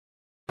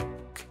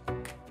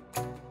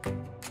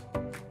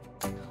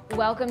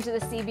Welcome to the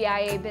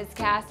CBIA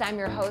BizCast. I'm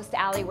your host,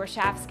 Ali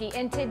Warshavsky,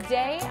 and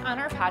today on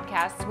our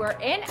podcast, we're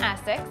in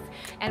Essex,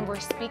 and we're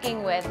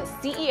speaking with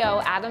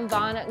CEO Adam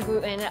von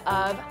Gootkin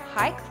of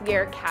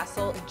Highclere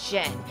Castle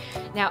Gin.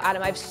 Now,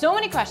 Adam, I have so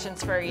many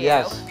questions for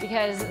you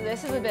because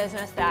this is a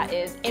business that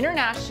is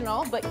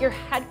international, but your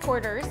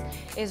headquarters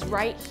is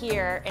right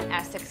here in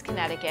Essex,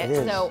 Connecticut.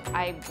 So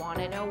I want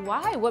to know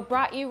why. What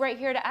brought you right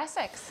here to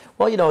Essex?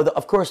 Well, you know,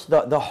 of course,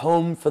 the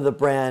home for the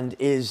brand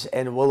is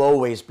and will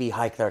always be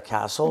Highclere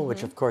Castle,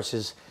 which of course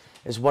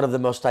is one of the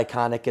most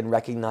iconic and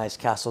recognized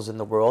castles in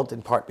the world,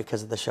 in part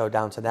because of the show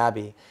Downton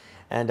Abbey.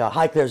 And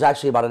Highclere is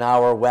actually about an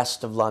hour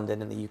west of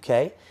London in the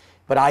UK,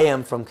 but I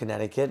am from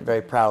Connecticut,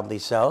 very proudly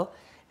so,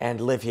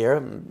 and live here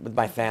with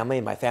my family,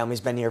 and my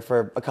family's been here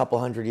for a couple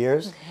hundred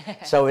years.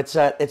 So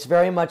it's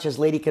very much, as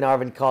Lady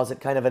Carnarvon calls it,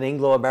 kind of an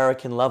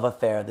Anglo-American love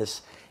affair,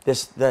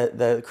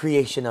 the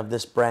creation of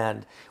this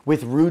brand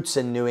with roots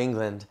in New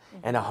England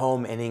and a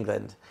home in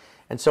England.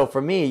 And so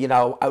for me, you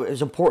know, it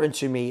was important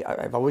to me.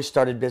 I've always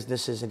started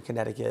businesses in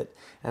Connecticut,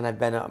 and I've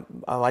been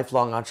a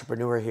lifelong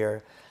entrepreneur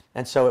here.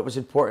 And so it was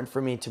important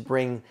for me to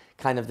bring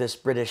kind of this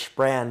British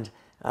brand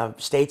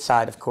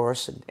stateside, of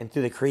course, and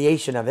through the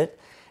creation of it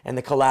and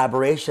the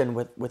collaboration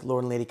with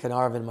Lord and Lady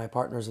Carnarvon, my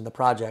partners in the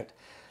project.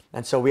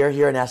 And so we are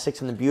here in Essex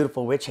in the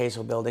beautiful witch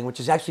hazel building, which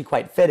is actually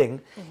quite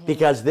fitting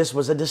because this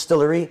was a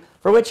distillery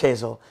for witch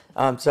hazel.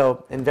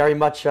 And very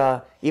much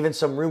even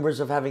some rumors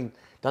of having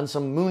done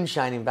some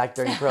moonshining back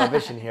during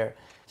Prohibition here.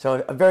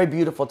 So a very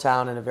beautiful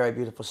town and a very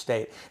beautiful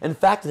state. In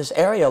fact, this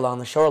area along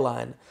the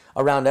shoreline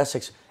around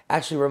Essex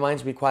actually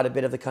reminds me quite a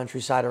bit of the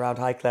countryside around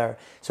Highclere.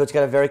 So it's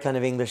got a very kind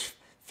of English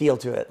feel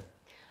to it.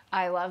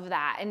 I love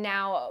that. And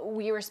now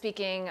we were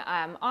speaking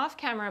off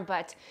camera,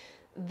 but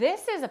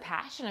this is a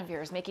passion of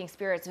yours, making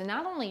spirits, and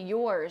not only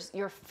yours,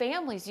 your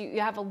family's.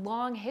 You have a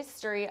long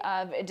history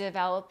of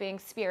developing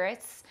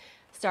spirits,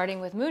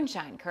 starting with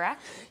moonshine,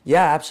 correct?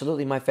 Yeah,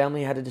 absolutely. My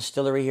family had a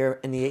distillery here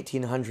in the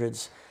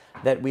 1800s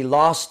that we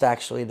lost,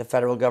 actually. The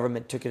federal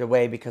government took it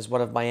away because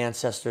one of my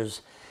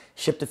ancestors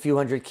shipped a few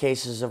hundred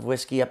cases of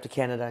whiskey up to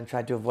Canada and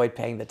tried to avoid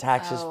paying the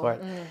taxes for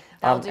it.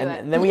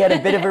 And then we had a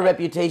bit of a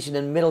reputation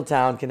in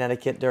Middletown,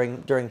 Connecticut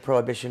during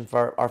Prohibition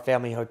for our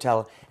family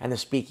hotel and the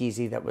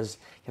speakeasy that was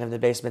kind of in the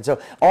basement. So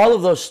all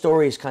of those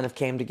stories kind of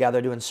came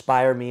together to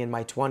inspire me in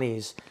my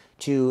 20s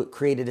to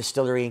create a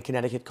distillery in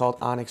Connecticut called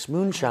Onyx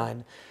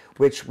Moonshine,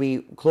 which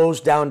we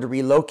closed down to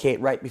relocate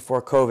right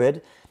before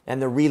COVID,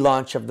 and the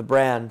relaunch of the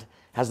brand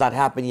has not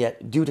happened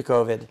yet due to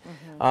COVID.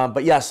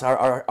 But yes,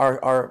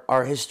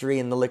 our history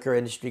in the liquor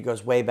industry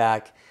goes way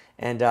back,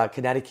 and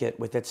Connecticut,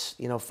 with its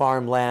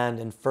farmland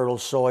and fertile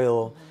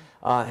soil,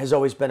 has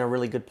always been a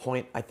really good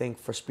point, I think,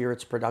 for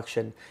spirits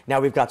production.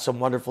 Now we've got some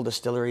wonderful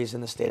distilleries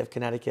in the state of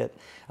Connecticut.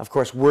 Of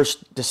course, we're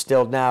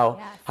distilled now.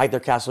 Yes.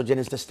 Highclere Castle Gin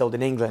is distilled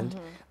in England,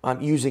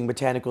 using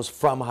botanicals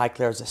from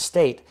Highclere's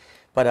estate.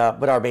 But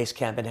our base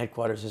camp and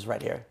headquarters is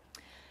right here.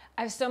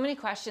 I have so many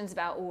questions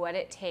about what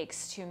it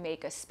takes to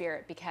make a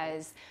spirit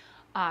because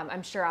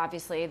I'm sure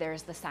obviously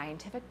there's the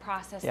scientific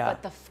process,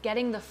 but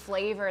getting the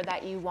flavor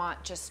that you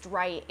want just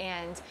right.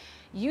 And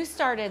you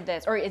started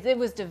this, or it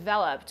was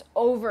developed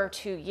over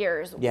 2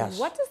 years. Yes.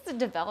 What does the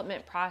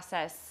development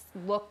process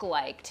look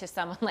like to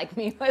someone like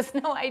me who has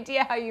no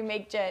idea how you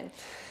make gin?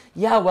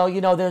 Yeah, well,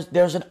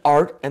 there's an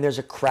art and there's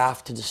a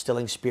craft to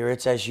distilling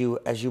spirits, as you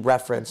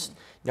referenced.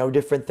 No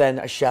different than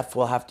a chef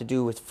will have to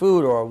do with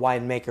food or a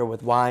winemaker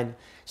with wine.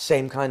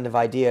 Same kind of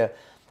idea.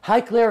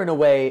 Highclere, in a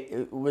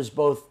way, was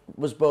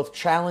both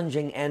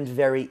challenging and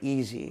very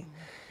easy.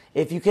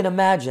 If you can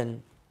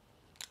imagine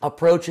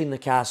approaching the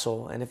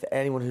castle, and if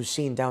anyone who's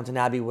seen Downton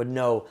Abbey would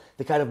know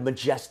the kind of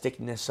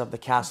majesticness of the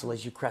castle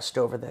as you crest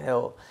over the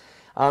hill.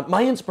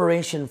 My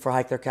inspiration for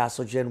Highclere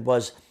Castle Gin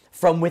was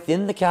from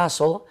within the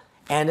castle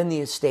and in the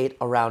estate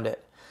around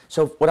it.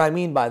 So what I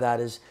mean by that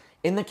is,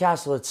 in the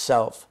castle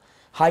itself,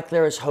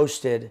 Highclere has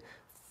hosted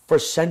for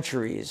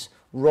centuries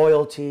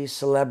royalty,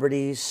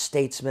 celebrities,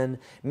 statesmen,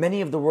 many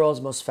of the world's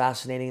most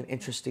fascinating and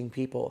interesting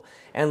people.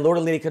 And Lord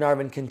and Lady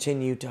Carnarvon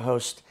continue to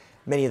host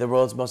many of the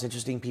world's most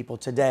interesting people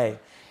today.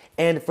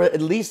 And for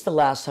at least the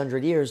last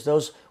 100 years,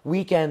 those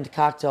weekend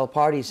cocktail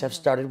parties have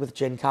started with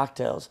gin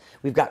cocktails.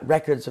 We've got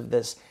records of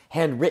this,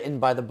 handwritten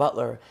by the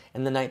butler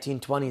in the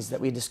 1920s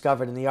that we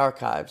discovered in the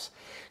archives.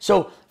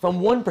 So from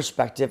one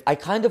perspective, I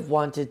kind of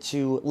wanted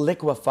to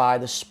liquify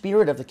the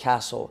spirit of the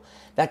castle,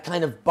 that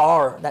kind of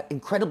bar, that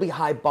incredibly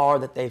high bar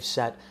that they've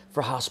set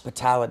for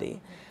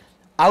hospitality.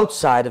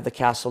 Outside of the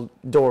castle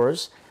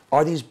doors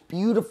are these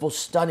beautiful,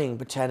 stunning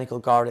botanical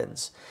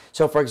gardens.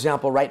 So, for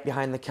example, right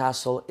behind the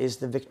castle is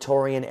the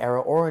Victorian-era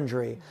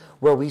orangery,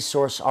 where we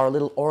source our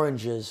little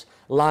oranges,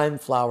 lime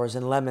flowers,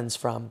 and lemons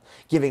from,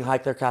 giving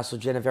Highclere Castle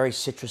Gin a very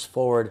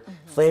citrus-forward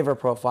flavor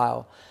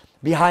profile.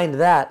 Behind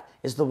that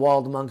is the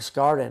Walled Monk's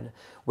Garden,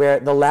 where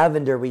the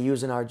lavender we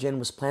use in our gin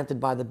was planted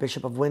by the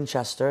Bishop of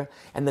Winchester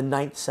in the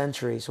 9th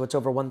century, so it's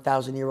over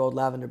 1,000-year-old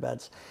lavender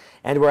beds.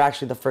 And we're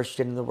actually the first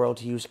gin in the world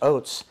to use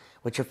oats,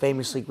 which are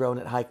famously grown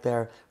at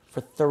Highclere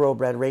for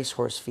thoroughbred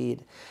racehorse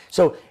feed.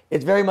 So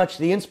it's very much,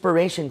 the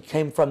inspiration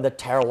came from the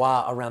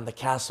terroir around the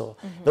castle,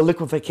 the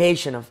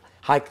liquefaction of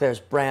Highclere's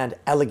brand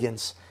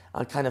elegance,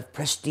 kind of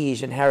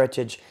prestige and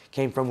heritage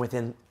came from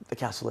within the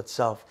castle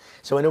itself.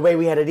 So in a way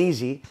we had it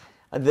easy.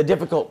 The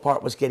difficult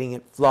part was getting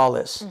it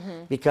flawless,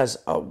 because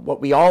what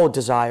we all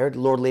desired,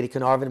 Lord, Lady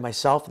Carnarvon,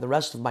 myself, and the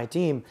rest of my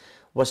team,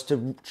 is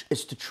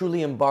to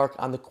truly embark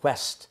on the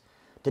quest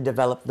to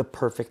develop the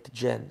perfect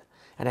gin.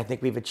 And I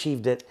think we've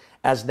achieved it,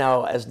 as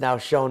now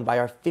shown by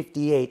our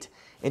 58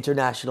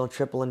 international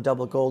triple and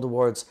double gold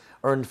awards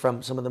earned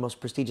from some of the most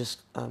prestigious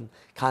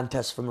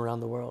contests from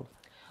around the world.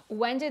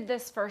 When did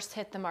this first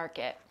hit the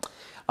market?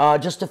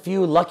 Just a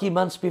few lucky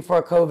months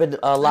before COVID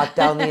locked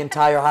down the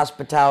entire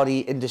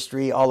hospitality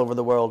industry all over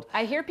the world.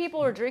 I hear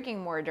people were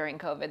drinking more during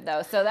COVID,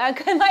 though, so that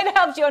might have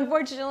helped you.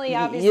 Unfortunately,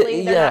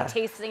 obviously, they're not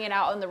tasting it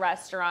out in the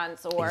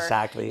restaurants or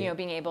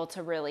being able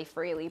to really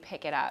freely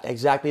pick it up.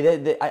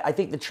 Exactly. I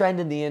think the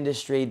trend in the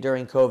industry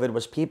during COVID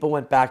was people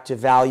went back to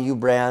value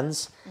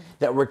brands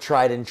that were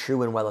tried and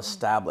true and well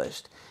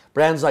established.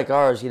 Brands like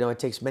ours, it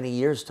takes many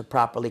years to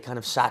properly kind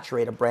of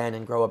saturate a brand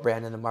and grow a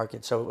brand in the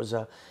market. So it was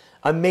a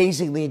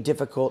amazingly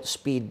difficult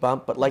speed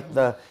bump, but like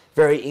the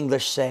very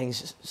English saying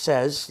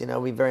says,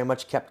 we very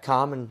much kept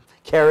calm and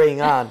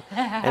carrying on,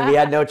 and we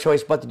had no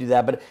choice but to do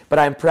that. But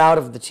I'm proud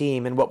of the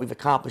team and what we've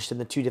accomplished in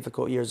the 2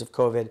 difficult years of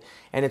COVID,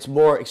 and it's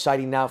more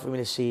exciting now for me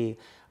to see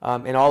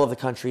in all of the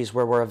countries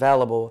where we're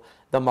available,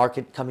 the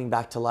market coming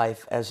back to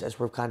life as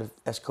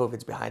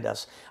COVID's behind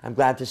us. I'm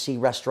glad to see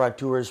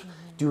restaurateurs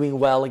doing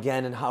well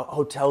again, and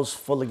hotels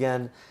full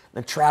again,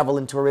 and travel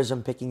and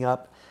tourism picking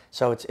up.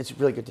 So it's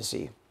really good to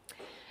see.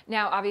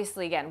 Now,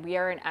 obviously, again, we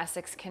are in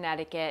Essex,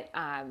 Connecticut,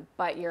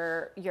 but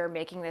you're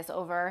making this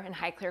over in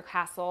Highclere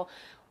Castle.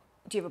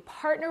 Do you have a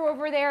partner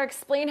over there?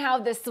 Explain how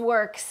this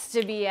works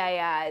to be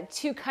a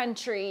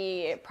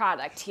two-country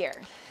product here.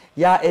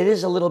 Yeah, it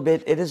is a little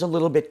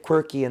bit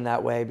quirky in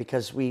that way,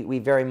 because we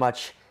very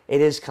much,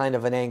 it is kind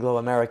of an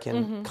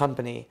Anglo-American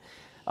company.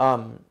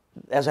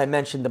 As I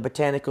mentioned, the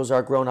botanicals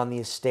are grown on the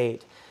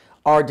estate.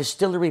 Our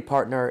distillery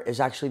partner is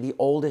actually the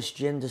oldest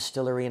gin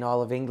distillery in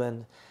all of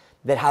England,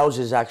 that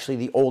houses actually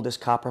the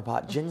oldest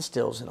copperpot gin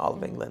stills in all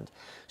of England.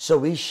 So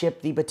we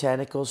ship the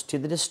botanicals to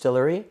the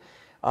distillery,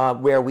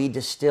 where we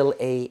distill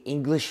a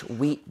English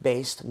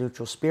wheat-based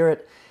neutral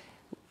spirit.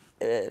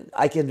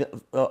 I can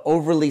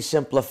overly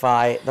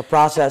simplify the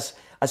process.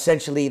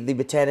 Essentially, the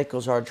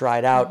botanicals are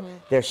dried out.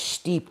 They're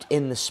steeped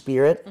in the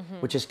spirit,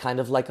 which is kind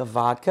of like a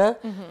vodka.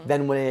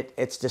 Then when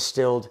it's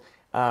distilled,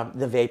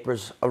 the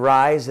vapors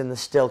arise in the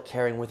still,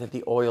 carrying with it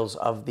the oils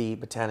of the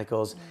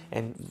botanicals,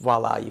 and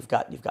voila, you've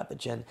got the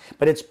gin.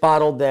 But it's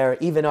bottled there.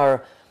 Even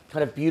our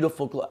kind of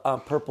beautiful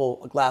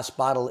purple glass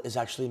bottle is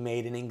actually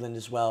made in England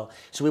as well.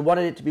 So we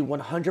wanted it to be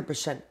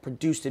 100%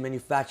 produced and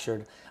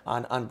manufactured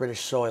on British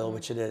soil,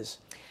 which it is.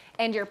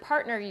 And your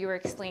partner, you were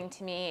explaining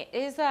to me,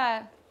 is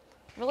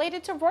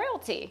related to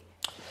royalty.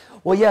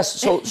 Well,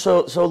 yes.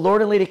 So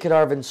Lord and Lady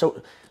Carnarvon.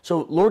 So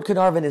Lord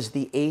Carnarvon is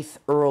the 8th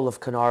Earl of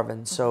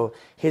Carnarvon. So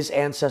his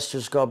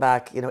ancestors go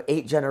back,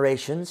 8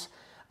 generations,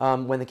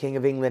 when the King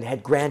of England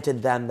had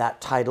granted them that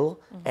title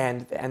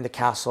and the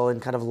castle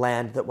and kind of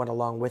land that went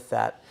along with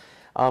that.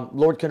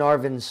 Lord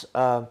Carnarvon's,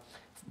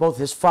 both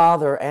his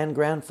father and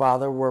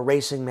grandfather were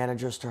racing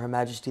managers to Her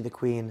Majesty the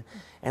Queen,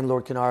 and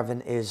Lord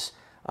Carnarvon is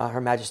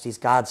Her Majesty's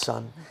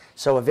godson.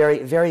 So a very,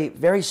 very,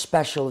 very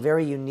special,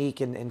 very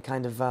unique and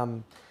kind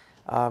of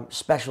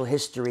special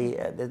history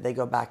that they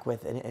go back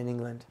with in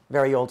England.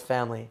 Very old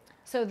family.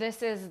 So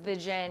this is the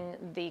gin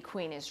the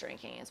Queen is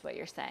drinking, is what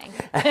you're saying.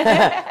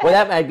 Well,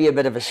 that might be a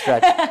bit of a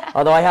stretch.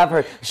 Although I have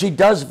heard she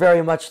does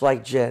very much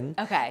like gin.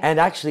 Okay. And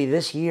actually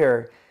this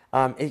year,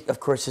 it, of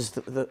course, is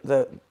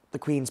the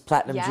Queen's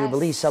Platinum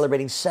Jubilee,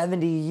 celebrating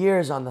 70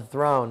 years on the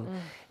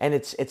throne. And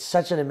it's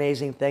such an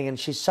amazing thing. And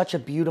she's such a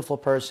beautiful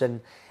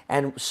person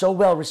and so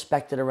well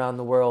respected around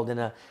the world in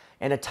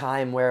a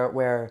time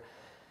where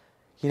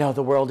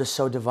the world is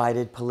so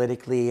divided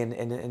politically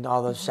and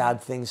all those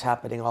sad things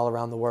happening all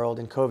around the world,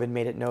 and COVID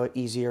made it no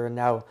easier, and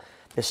now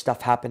this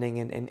stuff happening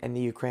in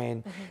the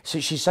Ukraine. So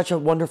she's such a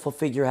wonderful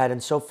figurehead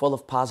and so full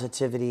of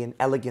positivity and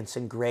elegance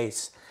and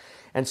grace.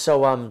 And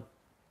so,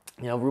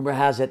 rumor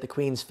has it the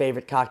Queen's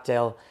favorite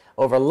cocktail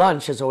over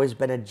lunch has always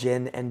been a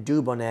gin and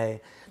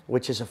dubonnet,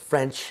 which is a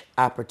French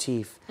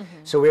aperitif.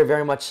 So we're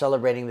very much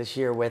celebrating this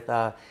year with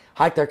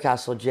Highclere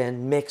Castle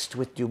Gin mixed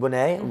with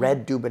dubonnet,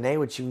 red dubonnet,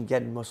 which you can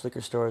get in most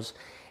liquor stores,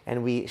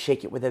 and we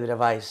shake it with a bit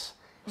of ice,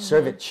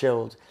 serve it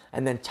chilled,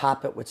 and then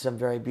top it with some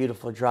very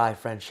beautiful dry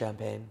French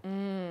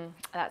champagne.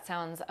 That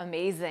sounds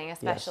amazing,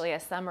 especially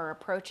as summer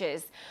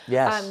approaches.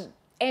 Yes.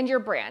 And your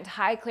brand,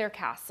 Highclere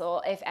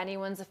Castle, if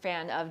anyone's a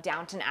fan of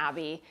Downton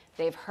Abbey,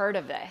 they've heard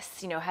of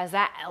this. Has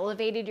that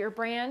elevated your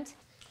brand?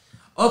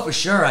 Oh, for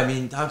sure. I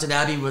mean, Downton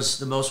Abbey was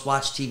the most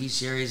watched TV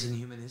series in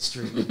human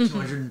history, with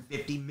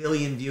 250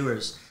 million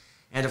viewers.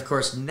 And of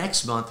course,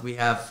 next month we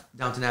have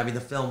Downton Abbey,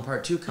 the film,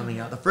 Part 2 coming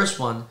out. The first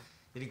one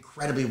did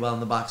incredibly well in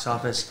the box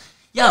office.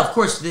 Yeah, of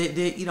course,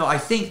 I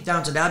think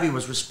Downton Abbey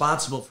was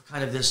responsible for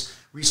kind of this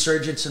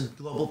resurgence and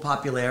global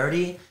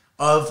popularity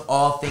of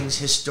all things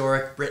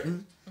historic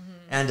Britain,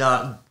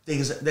 and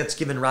things that's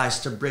given rise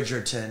to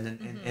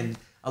Bridgerton and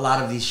a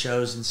lot of these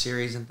shows and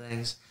series and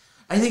things.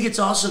 I think it's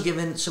also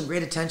given some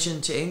great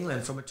attention to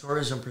England from a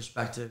tourism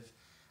perspective,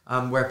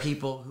 where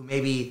people who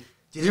maybe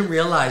didn't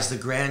realize the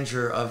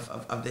grandeur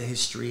of the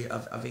history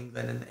of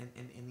England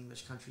and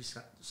English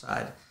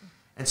countryside.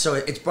 And so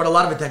it's brought a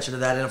lot of attention to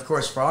that. And of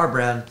course, for our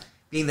brand,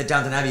 being that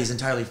Downton Abbey is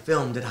entirely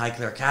filmed at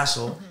Highclere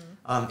Castle,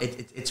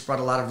 it's brought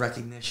a lot of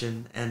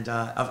recognition and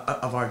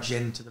of our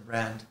gin to the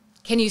brand.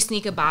 Can you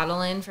sneak a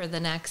bottle in for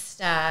the next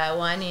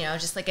one? You know,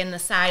 just like in the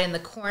side, in the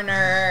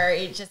corner,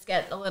 you just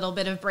get a little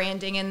bit of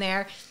branding in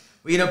there.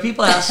 Well, you know,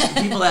 people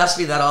ask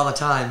me that all the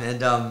time,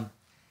 and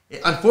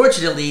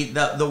unfortunately,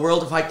 the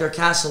world of Highclere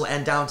Castle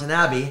and Downton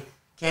Abbey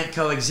can't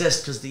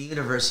coexist because the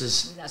universe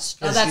is. That's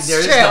true. That is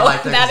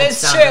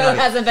true. It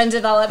hasn't been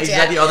developed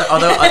exactly. yet.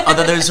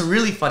 Although there's a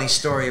really funny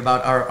story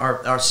about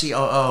our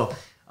COO,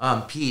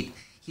 Pete.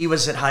 He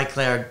was at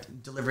Highclere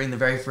delivering the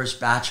very first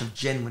batch of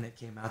gin when it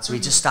came out. So he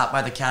just stopped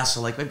by the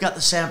castle, like, we've got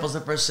the samples, the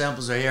first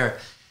samples are here.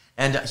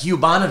 And Hugh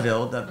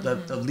Bonneville,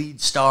 the lead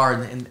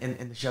star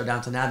in the show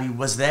Downton Abbey,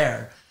 was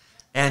there.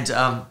 And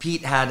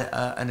Pete had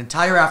an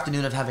entire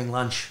afternoon of having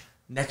lunch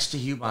next to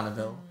Hugh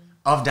Bonneville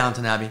of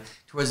Downton Abbey.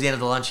 Towards the end of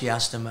the lunch, he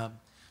asked him,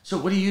 so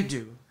what do you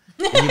do?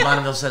 And Hugh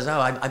Bonneville says,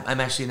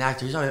 I'm actually an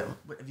actor. He's like,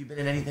 have you been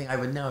in anything I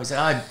would know? He said,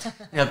 I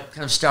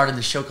kind of started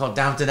the show called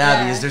Downton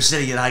Abbey as they're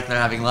sitting at Highclere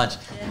having lunch.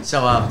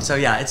 Yeah. So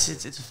yeah, it's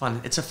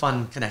a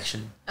fun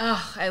connection.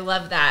 Oh, I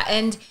love that.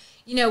 And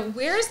you know,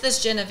 where is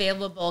this gin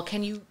available?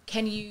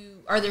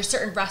 Are there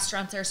certain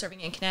restaurants that are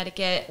serving in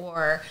Connecticut,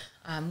 or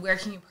where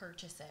can you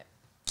purchase it?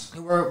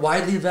 We're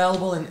widely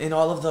available in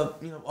all of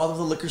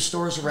the liquor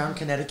stores around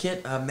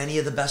Connecticut. Many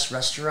of the best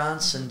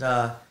restaurants, and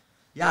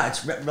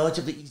it's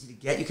relatively easy to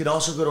get. You could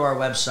also go to our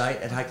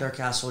website at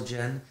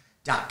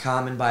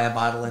highclerecastlegin.com and buy a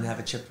bottle and have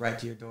it shipped right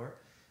to your door.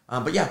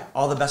 But yeah,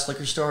 all the best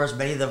liquor stores,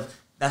 many of the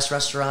best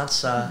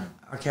restaurants are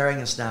carrying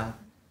us now.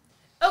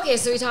 Okay,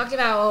 so we talked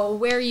about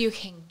where you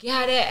can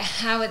get it,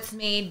 how it's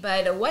made,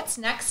 but what's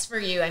next for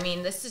you? I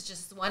mean, this is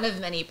just one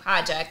of many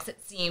projects, it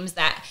seems,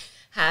 that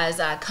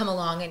has come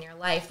along in your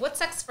life.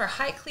 What's next for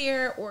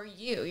Highclere or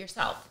you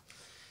yourself?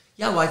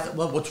 Yeah,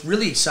 well, what's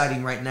really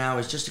exciting right now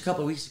is just a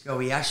couple of weeks ago,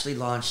 we actually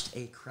launched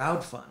a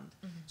crowdfund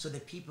so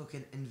that people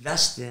can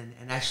invest in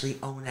and actually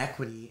own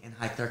equity in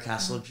Highclere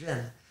Castle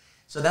Gin.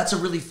 So that's a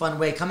really fun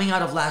way. Coming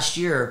out of last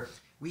year,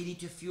 we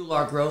need to fuel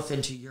our growth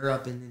into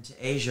Europe and into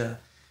Asia.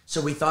 So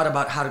we thought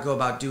about how to go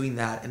about doing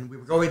that, and we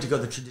were going to go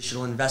the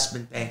traditional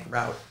investment bank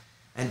route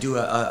and do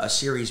a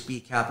Series B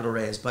capital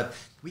raise. But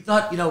we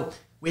thought,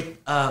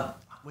 with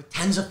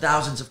tens of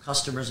thousands of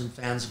customers and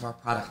fans of our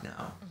product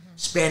now,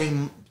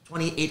 spanning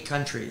 28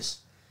 countries,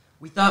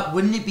 we thought,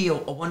 wouldn't it be a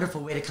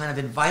wonderful way to kind of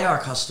invite our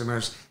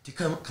customers to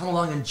come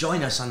along and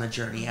join us on the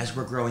journey as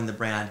we're growing the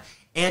brand,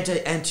 and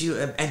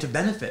to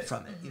benefit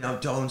from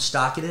it, to own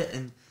stock in it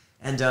and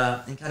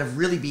kind of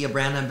really be a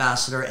brand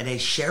ambassador and a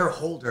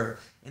shareholder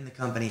in the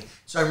company.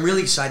 So I'm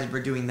really excited we're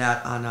doing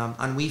that on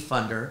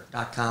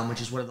WeFunder.com,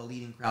 which is one of the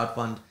leading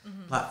crowdfund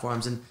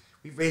platforms, and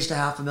we've raised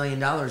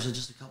 $500,000 in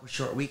just a couple of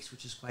short weeks,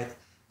 which is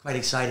quite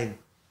exciting.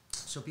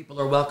 So people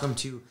are welcome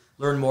to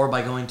learn more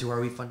by going to our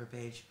WeFunder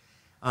page.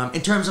 In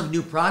terms of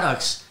new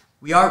products,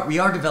 we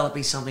are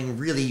developing something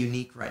really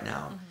unique right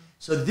now.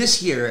 So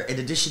this year, in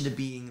addition to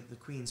being the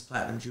Queen's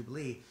Platinum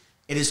Jubilee,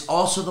 it is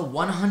also the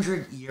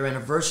 100-year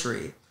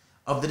anniversary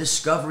of the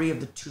discovery of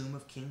the tomb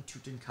of King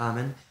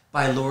Tutankhamun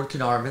by Lord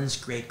Carnarvon's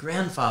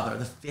great-grandfather,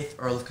 the 5th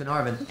Earl of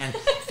Carnarvon, and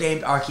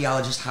famed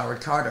archaeologist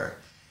Howard Carter.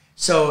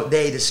 So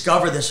they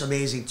discover this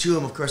amazing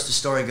tomb. Of course, the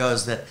story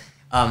goes that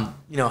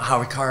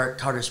Howard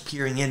Carter's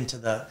peering into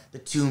the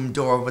tomb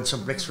door with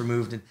some bricks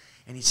removed, and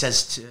he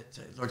says to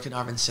Lord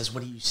Carnarvon, says,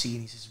 "What do you see?"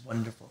 And he says,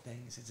 "Wonderful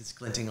thing." He says, "It's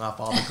glinting off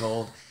all the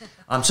gold."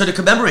 So to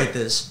commemorate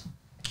this,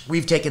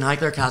 we've taken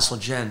Highclere Castle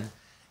Gin,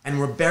 and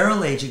we're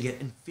barrel aging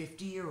it in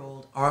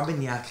 50-year-old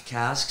Armagnac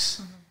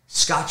casks,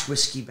 Scotch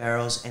whiskey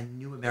barrels, and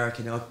new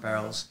American oak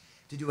barrels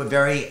to do a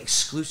very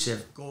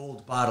exclusive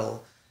gold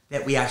bottle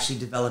that we actually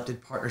developed in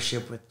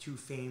partnership with 2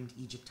 famed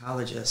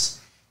Egyptologists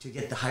to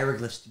get the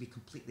hieroglyphs to be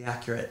completely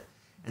accurate.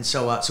 And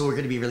so we're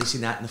going to be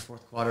releasing that in the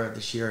 4th quarter of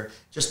this year,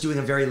 just doing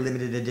a very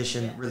limited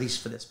edition release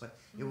for this, but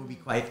it will be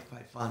quite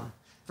fun.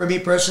 For me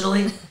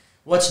personally,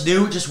 what's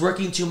new? Just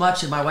working too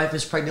much, and my wife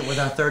is pregnant with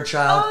our 3rd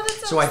child. Oh,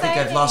 that's so I think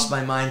I've lost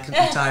my mind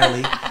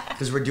entirely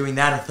because we're doing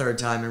that a 3rd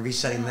time and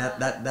resetting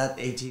that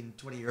 18,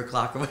 20-year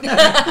clock or whatever.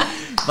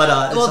 But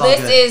well,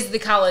 this is the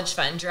college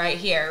fund right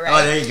here, right?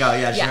 Oh, there you go.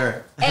 Yeah,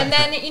 sure. And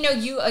then,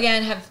 you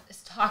again have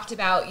talked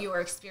about your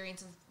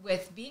experience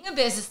with being a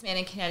businessman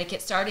in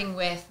Connecticut, starting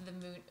with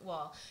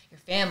your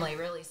family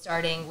really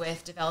starting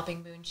with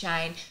developing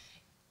moonshine.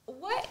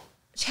 What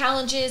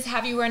challenges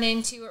have you run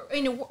into,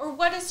 or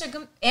what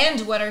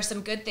are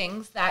some good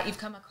things that you've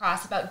come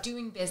across about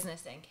doing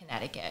business in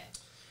Connecticut?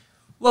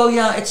 Well,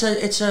 yeah, I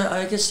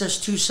guess there's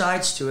 2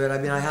 sides to it. I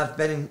mean, I have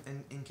been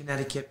in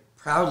Connecticut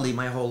proudly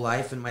my whole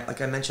life, and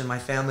like I mentioned, my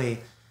family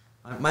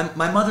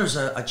My mother's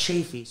a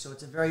Chafee, so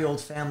it's a very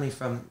old family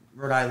from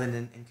Rhode Island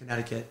and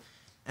Connecticut.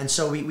 And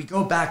so we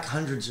go back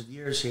hundreds of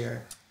years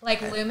here.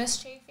 Like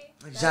Loomis Chafee?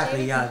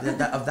 Exactly, yeah,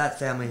 of that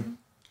family.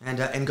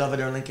 And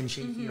Governor Lincoln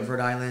Chafee of Rhode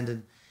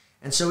Island.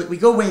 And so we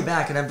go way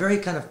back, and I'm very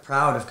kind of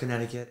proud of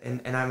Connecticut,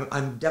 and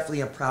I'm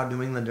definitely a proud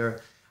New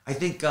Englander. I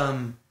think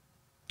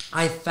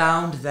I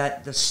found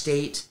that the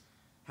state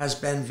has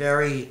been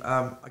very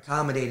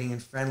accommodating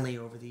and friendly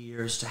over the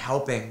years to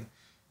helping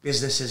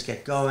businesses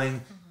get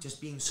going, just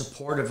being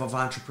supportive of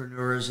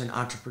entrepreneurs and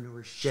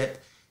entrepreneurship.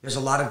 There's a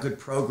lot of good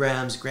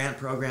programs, grant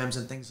programs,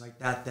 and things like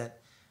that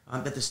that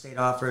the state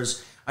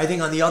offers. I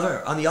think on the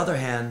other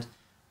hand,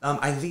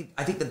 I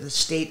think that the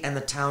state and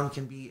the town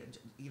can be,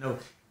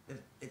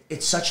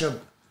 it's such a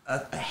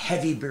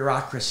heavy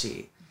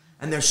bureaucracy,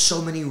 and there's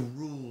so many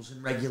rules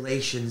and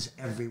regulations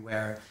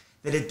everywhere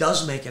that it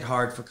does make it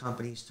hard for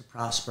companies to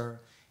prosper.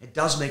 It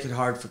does make it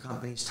hard for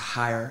companies to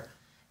hire,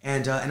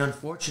 and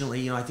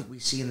unfortunately, I think we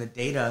see in the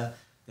data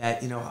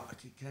that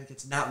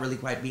Connecticut's not really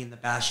quite being the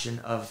bastion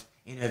of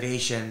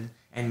innovation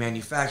and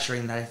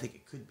manufacturing that I think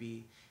it could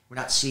be. We're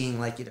not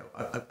seeing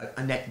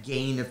a net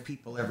gain of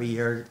people every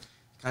year.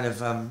 Kind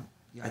of,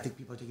 I think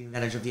people are taking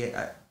advantage of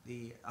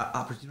the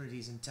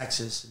opportunities in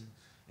Texas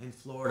and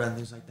Florida and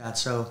things like that.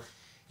 So,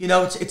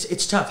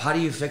 it's tough. How do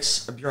you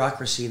fix a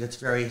bureaucracy that's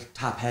very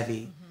top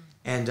heavy,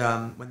 and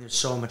when there's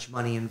so much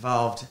money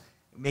involved,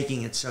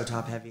 making it so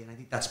top heavy? And I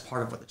think that's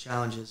part of what the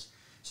challenge is.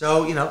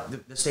 So,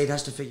 the state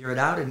has to figure it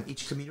out, and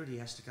each community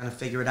has to kind of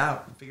figure it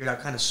out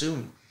kind of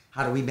soon.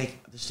 How do we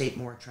make the state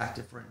more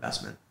attractive for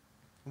investment?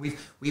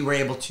 We were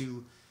able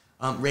to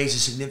raise a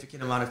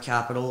significant amount of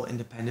capital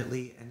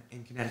independently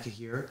in Connecticut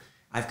here.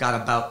 I've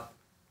got about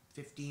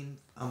 15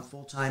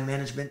 full-time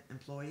management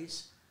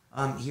employees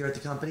here at the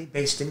company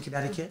based in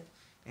Connecticut,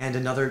 and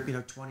another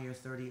 20 or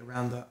 30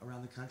 around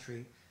the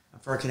country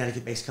for a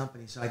Connecticut-based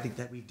company. So I think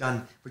that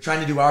we're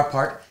trying to do our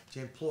part to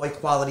employ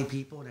quality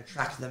people and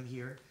attract them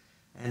here,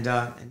 and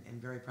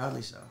very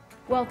proudly so.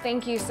 Well,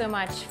 thank you so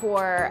much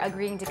for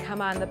agreeing to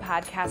come on the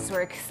podcast.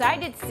 We're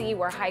excited to see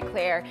where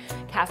Highclere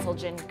Castle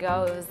Gin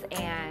goes,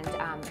 and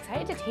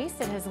excited to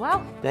taste it as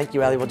well. Thank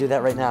you, Ali. We'll do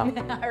that right now.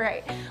 All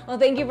right. Well,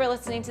 thank you for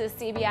listening to the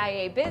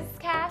CBIA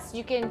BizCast.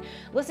 You can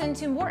listen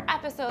to more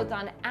episodes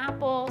on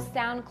Apple,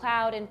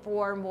 SoundCloud, and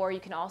for more, you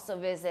can also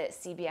visit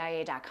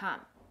cbia.com.